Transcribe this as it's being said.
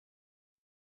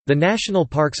The National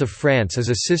Parks of France is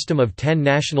a system of 10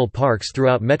 national parks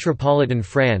throughout metropolitan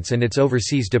France and its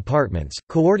overseas departments,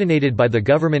 coordinated by the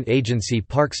government agency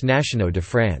Parcs Nationaux de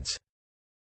France.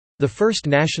 The first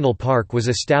national park was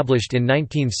established in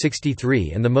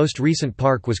 1963 and the most recent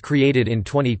park was created in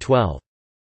 2012.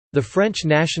 The French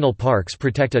national parks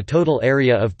protect a total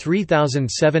area of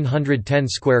 3,710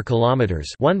 square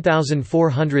kilometers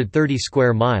 (1,430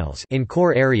 square miles) in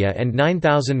core area and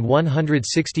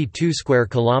 9,162 square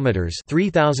kilometers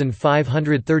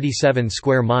 (3,537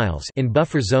 square miles) in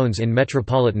buffer zones in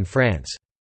metropolitan France.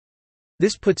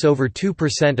 This puts over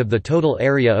 2% of the total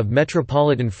area of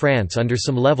metropolitan France under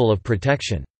some level of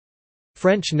protection.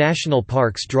 French national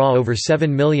parks draw over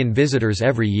 7 million visitors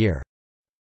every year.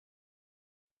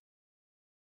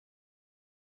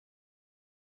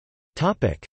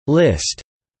 List.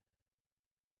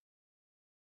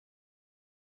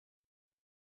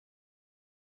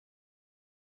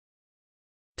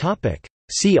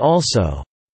 See also: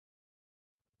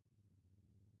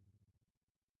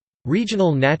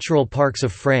 Regional natural parks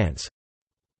of France,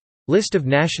 List of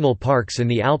national parks in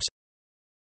the Alps,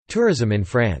 Tourism in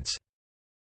France.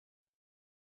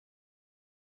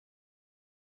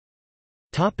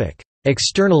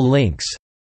 External links.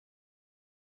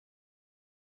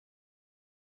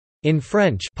 In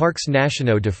French, Parcs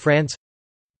Nationaux de France,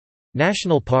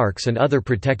 National parks and other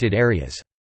protected areas.